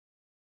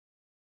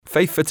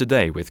Faith for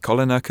Today with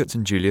Colin Urquhart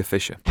and Julia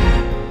Fisher.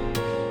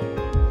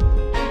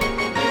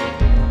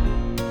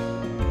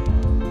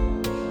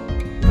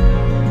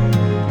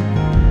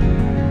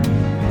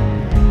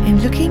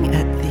 In looking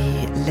at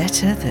the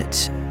letter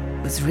that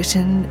was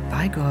written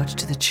by God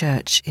to the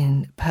church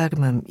in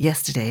Pergamum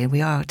yesterday, and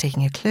we are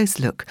taking a close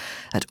look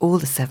at all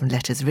the 7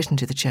 letters written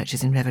to the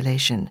churches in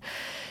Revelation,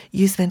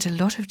 you spent a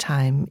lot of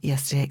time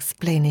yesterday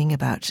explaining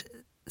about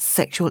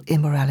sexual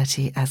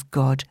immorality as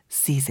God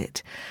sees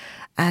it.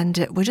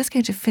 And we're just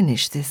going to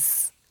finish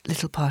this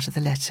little part of the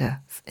letter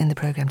in the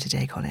programme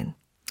today, Colin.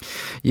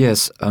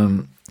 Yes,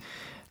 that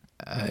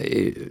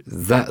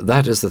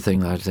is the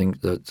thing I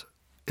think that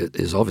it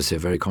is obviously a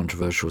very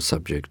controversial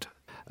subject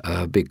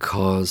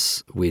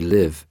because we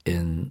live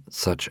in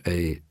such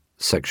a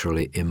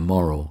sexually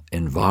immoral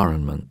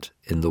environment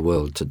in the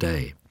world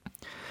today.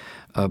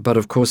 But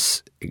of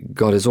course,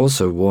 God is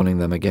also warning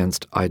them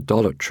against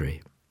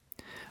idolatry.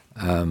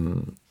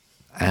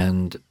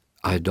 And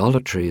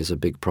idolatry is a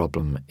big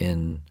problem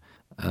in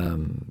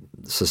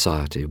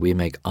society. We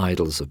make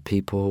idols of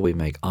people, we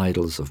make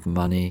idols of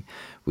money,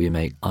 we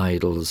make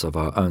idols of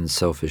our own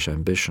selfish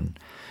ambition.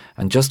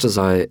 And just as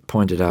I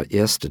pointed out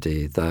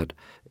yesterday that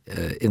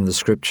in the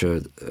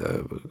Scripture,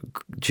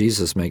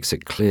 Jesus makes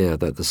it clear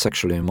that the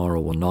sexually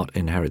immoral will not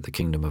inherit the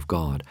kingdom of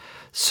God,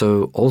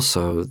 so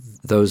also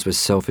those with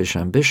selfish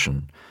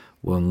ambition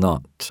will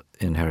not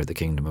inherit the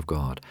kingdom of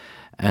God.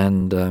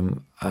 And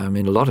a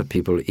lot of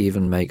people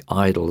even make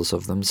idols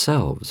of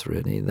themselves,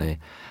 really.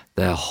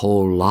 Their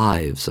whole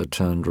lives are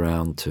turned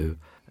around to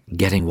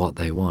getting what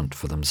they want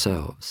for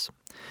themselves.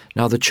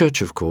 Now, the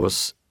church, of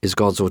course, is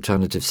God's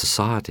alternative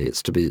society.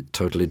 It's to be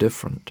totally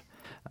different.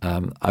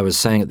 I was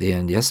saying at the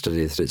end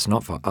yesterday that it's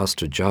not for us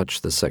to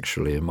judge the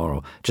sexually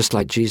immoral, just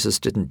like Jesus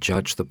didn't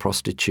judge the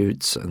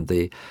prostitutes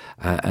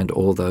and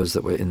all those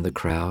that were in the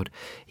crowd.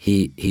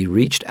 He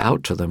reached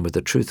out to them with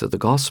the truth of the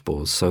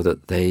gospel so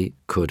that they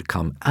could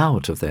come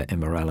out of their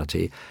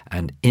immorality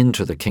and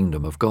into the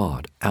kingdom of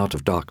God, out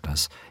of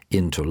darkness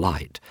into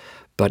light.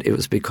 But it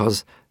was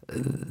because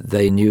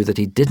they knew that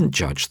he didn't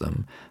judge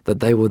them, that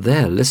they were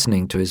there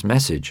listening to his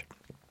message.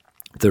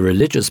 The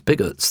religious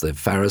bigots, the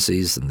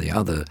Pharisees and the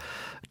other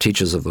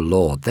teachers of the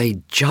law,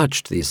 they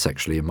judged these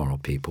sexually immoral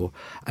people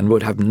and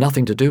would have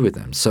nothing to do with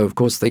them. So, of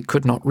course, they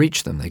could not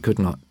reach them. They could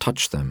not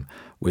touch them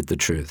with the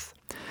truth.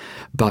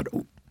 But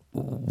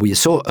we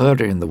saw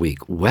earlier in the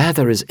week, where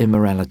there is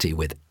immorality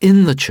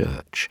within the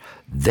church,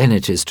 then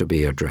it is to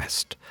be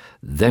addressed.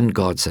 Then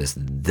God says,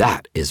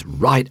 that is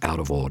right out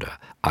of order.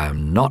 I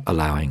am not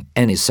allowing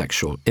any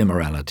sexual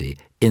immorality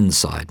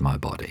inside my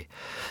body.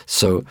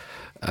 So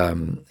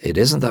it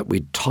isn't that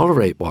we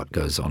tolerate what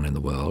goes on in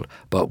the world,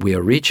 but we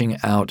are reaching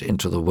out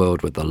into the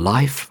world with the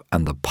life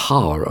and the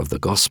power of the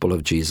gospel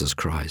of Jesus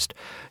Christ.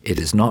 It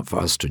is not for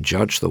us to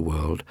judge the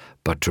world,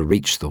 but to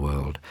reach the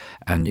world.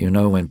 And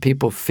when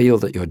people feel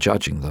that you're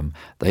judging them,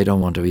 they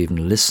don't want to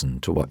even listen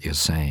to what you're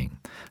saying.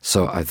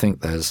 So I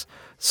think there's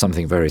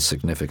something very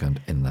significant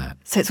in that.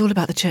 So it's all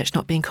about the church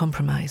not being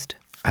compromised.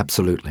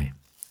 Absolutely.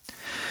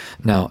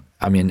 Now,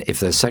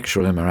 if there's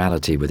sexual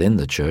immorality within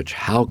the church,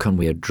 how can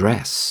we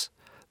address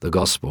the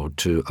gospel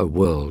to a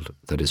world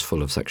that is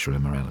full of sexual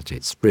immorality?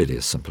 It's really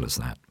as simple as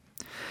that.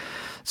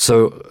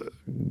 So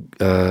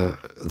the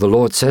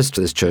Lord says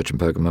to this church in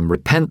Pergamum,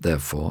 repent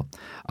therefore,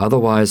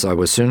 otherwise I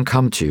will soon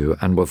come to you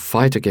and will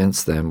fight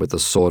against them with the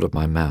sword of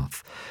my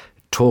mouth.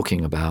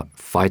 Talking about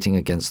fighting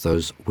against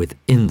those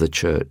within the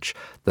church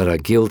that are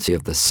guilty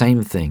of the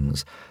same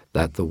things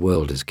that the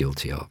world is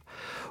guilty of.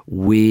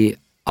 We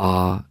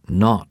are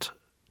not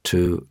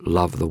to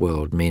love the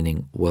world,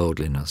 meaning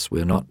worldliness.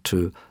 We're not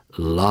to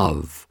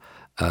love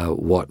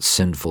what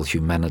sinful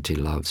humanity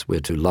loves. We're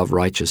to love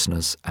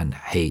righteousness and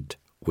hate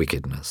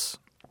wickedness.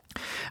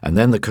 And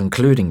then the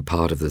concluding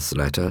part of this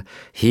letter,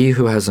 he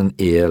who has an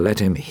ear, let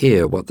him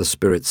hear what the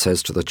Spirit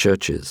says to the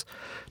churches.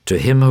 To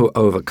him who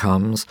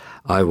overcomes,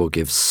 I will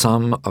give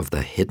some of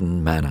the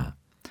hidden manna.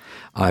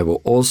 I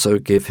will also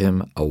give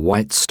him a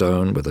white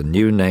stone with a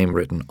new name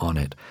written on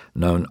it,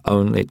 known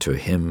only to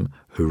him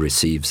who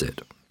receives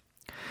it.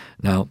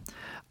 Now,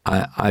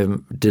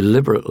 I'm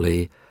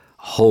deliberately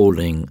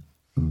holding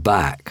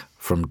back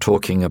from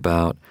talking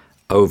about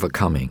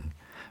overcoming,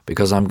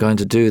 because I'm going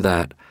to do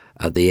that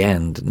at the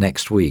end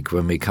next week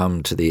when we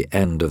come to the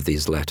end of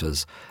these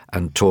letters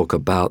and talk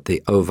about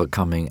the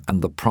overcoming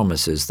and the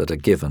promises that are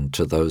given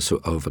to those who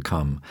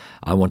overcome.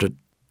 I want to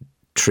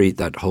treat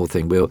that whole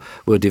thing.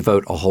 We'll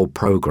devote a whole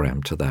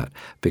program to that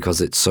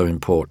because it's so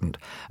important.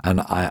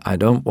 And I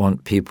don't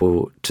want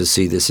people to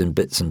see this in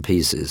bits and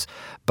pieces,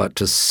 but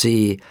to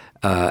see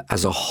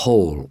as a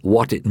whole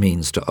what it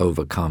means to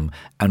overcome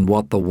and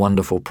what the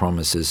wonderful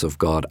promises of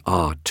God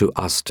are to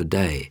us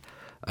today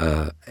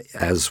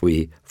as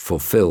we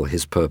fulfill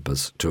his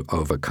purpose to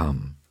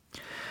overcome.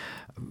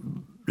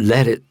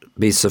 Let it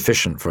be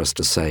sufficient for us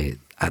to say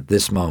at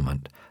this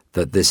moment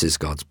that this is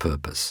God's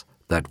purpose,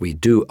 that we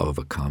do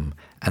overcome,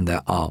 and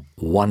there are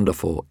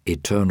wonderful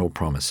eternal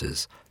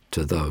promises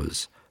to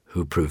those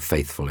who prove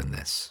faithful in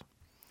this.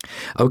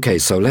 Okay,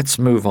 so let's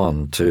move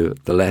on to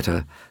the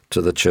letter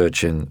to the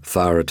church in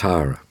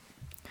Thyatira.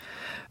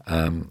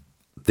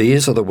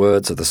 These are the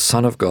words of the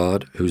Son of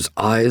God, whose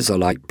eyes are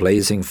like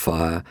blazing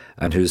fire,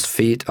 and whose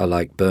feet are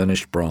like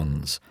burnished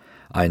bronze.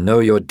 I know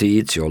your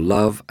deeds, your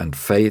love and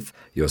faith,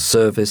 your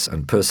service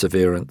and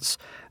perseverance,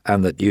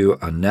 and that you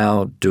are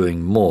now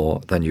doing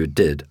more than you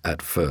did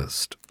at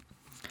first.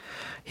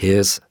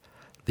 Here's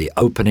the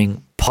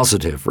opening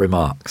positive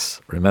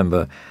remarks.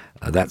 Remember,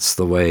 that's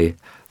the way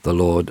the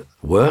Lord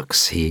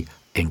works. He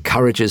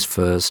encourages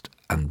first,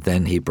 and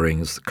then he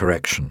brings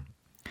correction.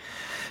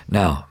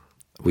 Now,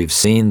 we've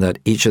seen that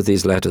each of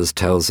these letters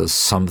tells us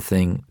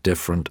something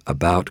different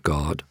about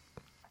God.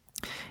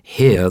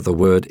 Here, the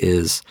word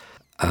is,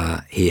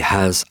 he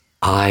has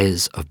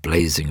eyes of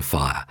blazing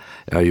fire.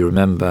 Now, you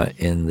remember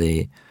in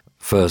the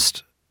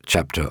first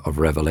chapter of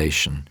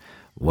Revelation,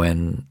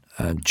 when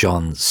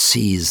John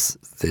sees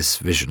this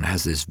vision,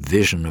 has this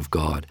vision of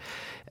God,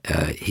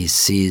 he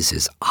sees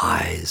his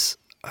eyes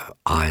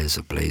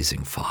of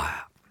blazing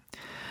fire.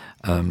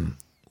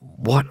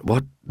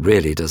 What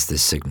really does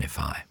this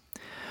signify?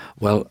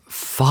 Well,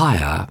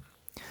 fire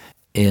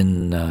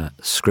in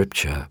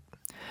Scripture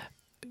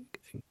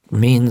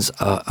means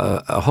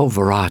a whole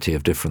variety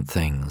of different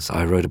things.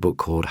 I wrote a book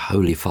called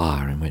Holy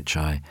Fire, in which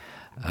I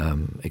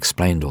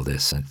explained all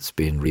this. It's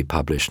been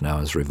republished now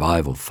as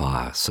Revival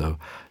Fire, so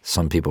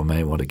some people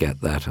may want to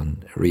get that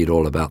and read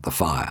all about the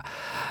fire.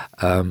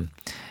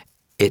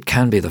 It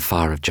can be the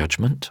fire of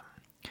judgment.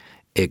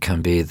 It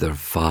can be the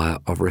fire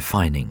of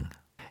refining.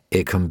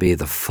 It can be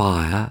the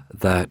fire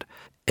that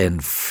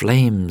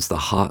inflames the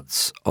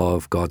hearts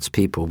of God's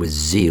people with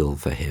zeal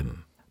for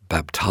him,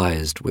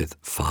 baptized with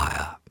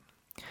fire.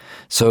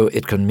 So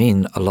it can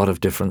mean a lot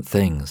of different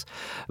things.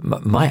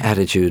 My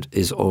attitude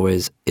is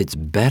always, it's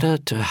better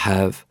to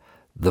have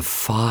the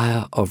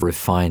fire of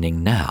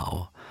refining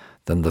now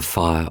than the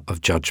fire of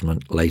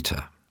judgment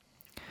later.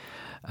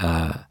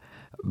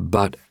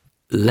 But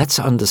let's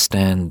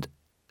understand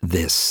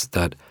this,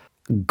 that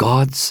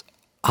God's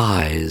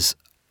eyes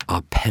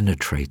are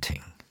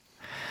penetrating.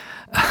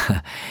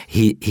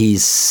 He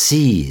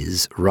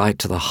sees right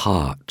to the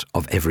heart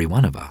of every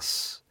one of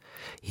us.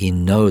 He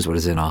knows what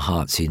is in our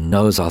hearts. He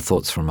knows our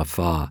thoughts from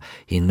afar.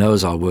 He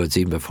knows our words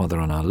even before they're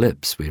on our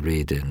lips, we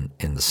read in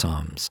the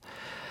Psalms.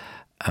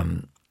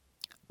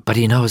 But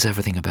he knows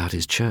everything about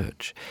his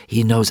church.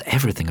 He knows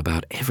everything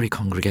about every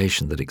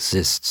congregation that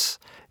exists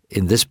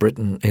in this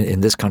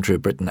country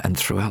of Britain and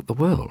throughout the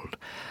world.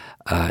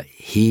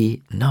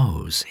 He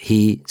knows.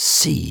 He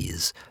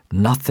sees.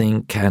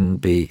 Nothing can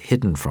be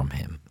hidden from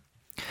him.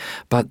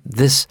 But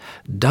this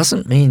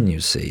doesn't mean,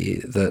 you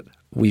see, that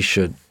we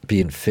should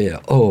be in fear.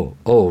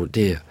 Oh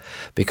dear.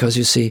 Because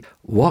you see,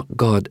 what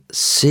God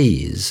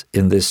sees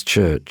in this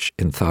church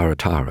in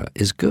Thyatira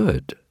is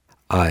good.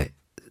 I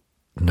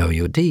know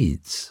your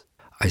deeds.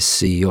 I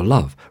see your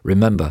love.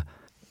 Remember,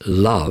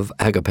 love,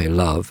 agape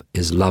love,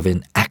 is love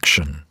in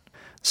action.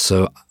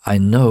 So I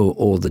know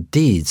all the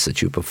deeds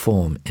that you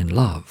perform in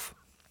love.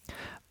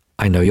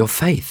 I know your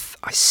faith.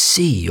 I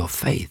see your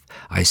faith.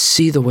 I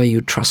see the way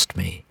you trust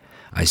me.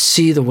 I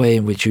see the way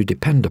in which you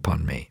depend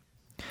upon me.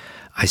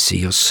 I see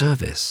your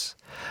service.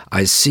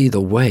 I see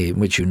the way in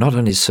which you not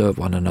only serve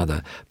one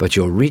another, but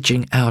you're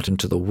reaching out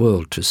into the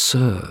world to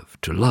serve,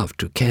 to love,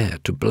 to care,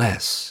 to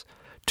bless,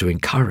 to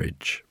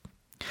encourage.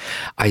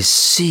 I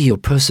see your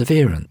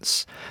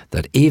perseverance,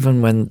 that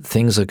even when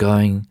things are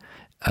going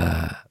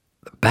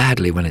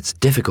badly, when it's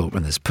difficult,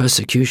 when there's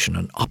persecution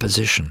and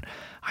opposition,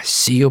 I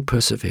see your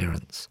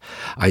perseverance.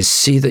 I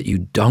see that you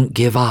don't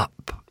give up,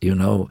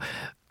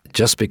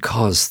 just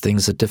because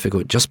things are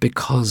difficult, just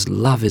because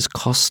love is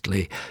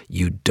costly,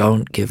 you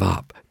don't give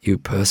up, you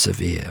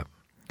persevere.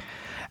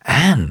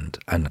 And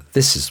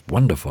this is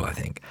wonderful, I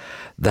think,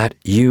 that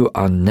you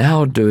are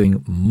now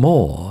doing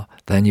more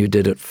than you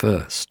did at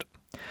first.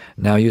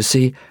 Now, you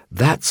see,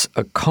 that's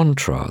a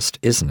contrast,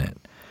 isn't it,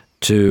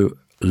 to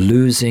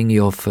losing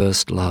your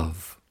first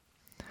love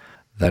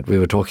that we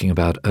were talking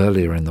about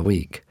earlier in the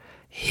week.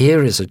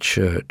 Here is a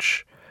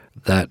church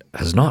that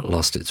has not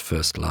lost its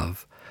first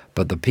love,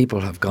 but the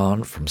people have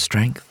gone from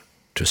strength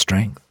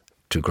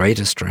to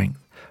greater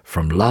strength,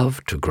 from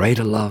love to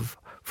greater love,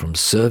 from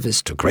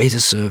service to greater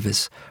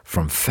service,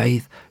 from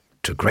faith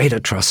to greater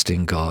trust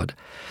in God.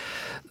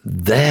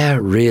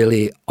 They're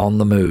really on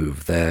the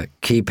move. They're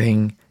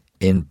keeping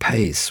in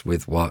pace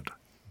with what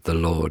the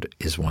Lord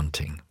is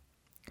wanting.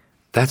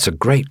 That's a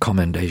great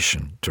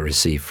commendation to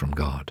receive from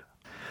God.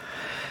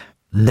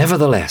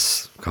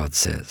 Nevertheless, God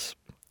says,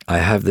 I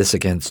have this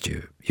against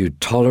you. You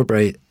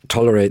tolerate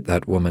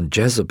that woman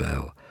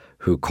Jezebel,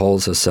 who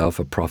calls herself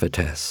a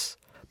prophetess.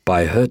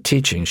 By her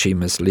teaching she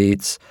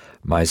misleads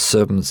my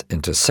servants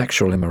into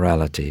sexual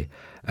immorality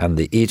and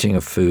the eating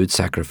of food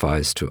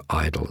sacrificed to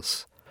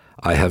idols.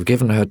 I have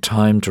given her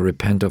time to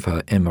repent of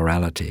her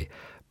immorality,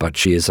 but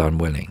she is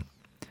unwilling.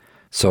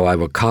 So I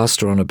will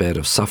cast her on a bed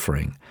of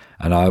suffering,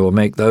 and I will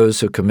make those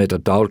who commit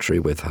adultery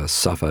with her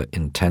suffer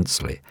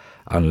intensely,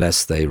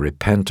 unless they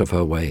repent of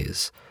her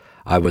ways.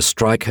 I will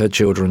strike her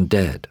children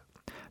dead.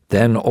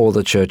 Then all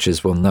the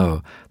churches will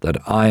know that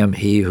I am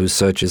he who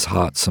searches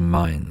hearts and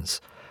minds,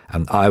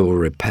 and I will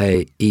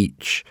repay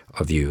each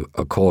of you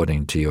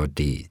according to your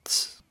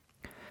deeds.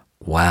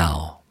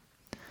 Wow.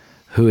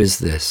 Who is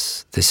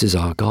this? This is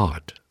our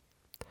God.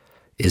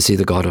 Is he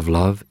the God of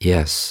love?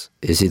 Yes.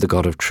 Is he the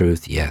God of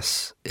truth?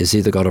 Yes. Is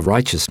he the God of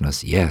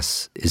righteousness?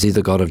 Yes. Is he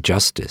the God of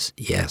justice?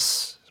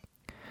 Yes.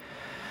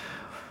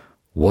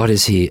 What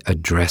is he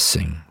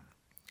addressing?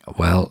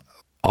 Well,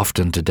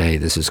 often today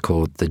this is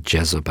called the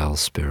Jezebel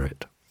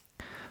spirit.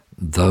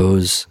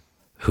 Those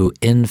who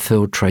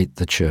infiltrate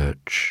the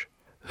church,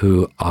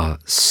 who are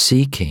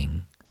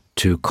seeking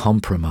to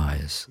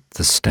compromise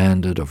the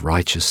standard of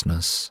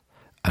righteousness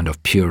and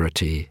of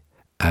purity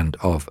and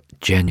of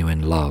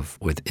genuine love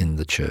within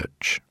the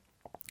church.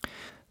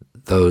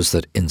 Those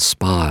that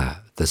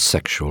inspire the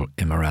sexual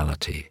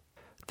immorality.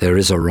 There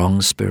is a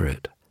wrong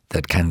spirit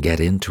that can get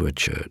into a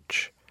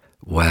church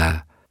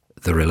where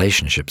the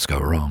relationships go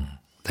wrong,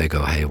 they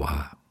go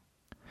haywire.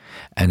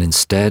 And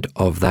instead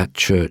of that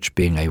church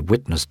being a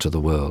witness to the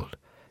world,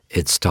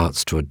 it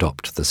starts to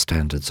adopt the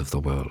standards of the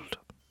world.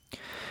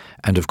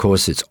 And of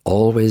course, it's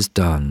always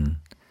done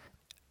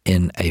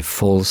in a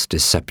false,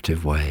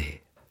 deceptive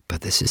way.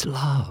 But this is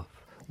love.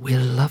 We're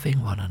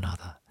loving one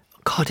another.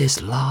 God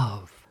is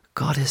love.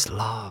 God is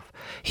love.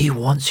 He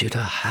wants you to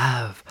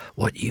have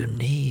what you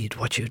need,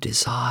 what you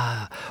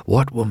desire,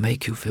 what will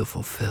make you feel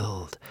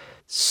fulfilled.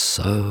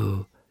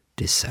 So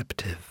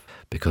deceptive.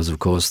 Because, of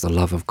course, the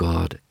love of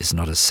God is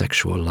not a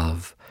sexual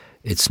love.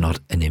 It's not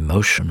an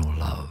emotional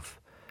love.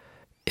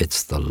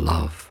 It's the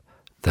love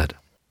that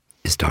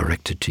is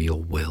directed to your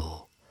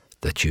will,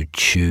 that you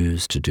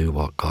choose to do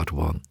what God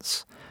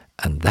wants.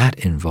 And that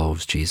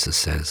involves, Jesus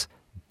says,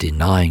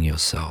 denying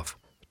yourself,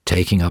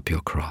 taking up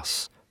your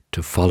cross,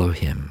 to follow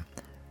him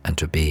and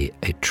to be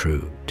a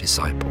true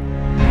disciple.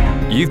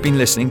 You've been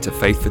listening to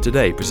Faith for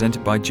Today,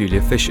 presented by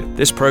Julia Fisher.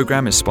 This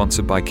program is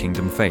sponsored by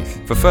Kingdom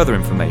Faith. For further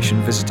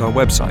information, visit our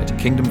website,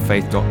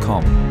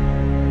 kingdomfaith.com.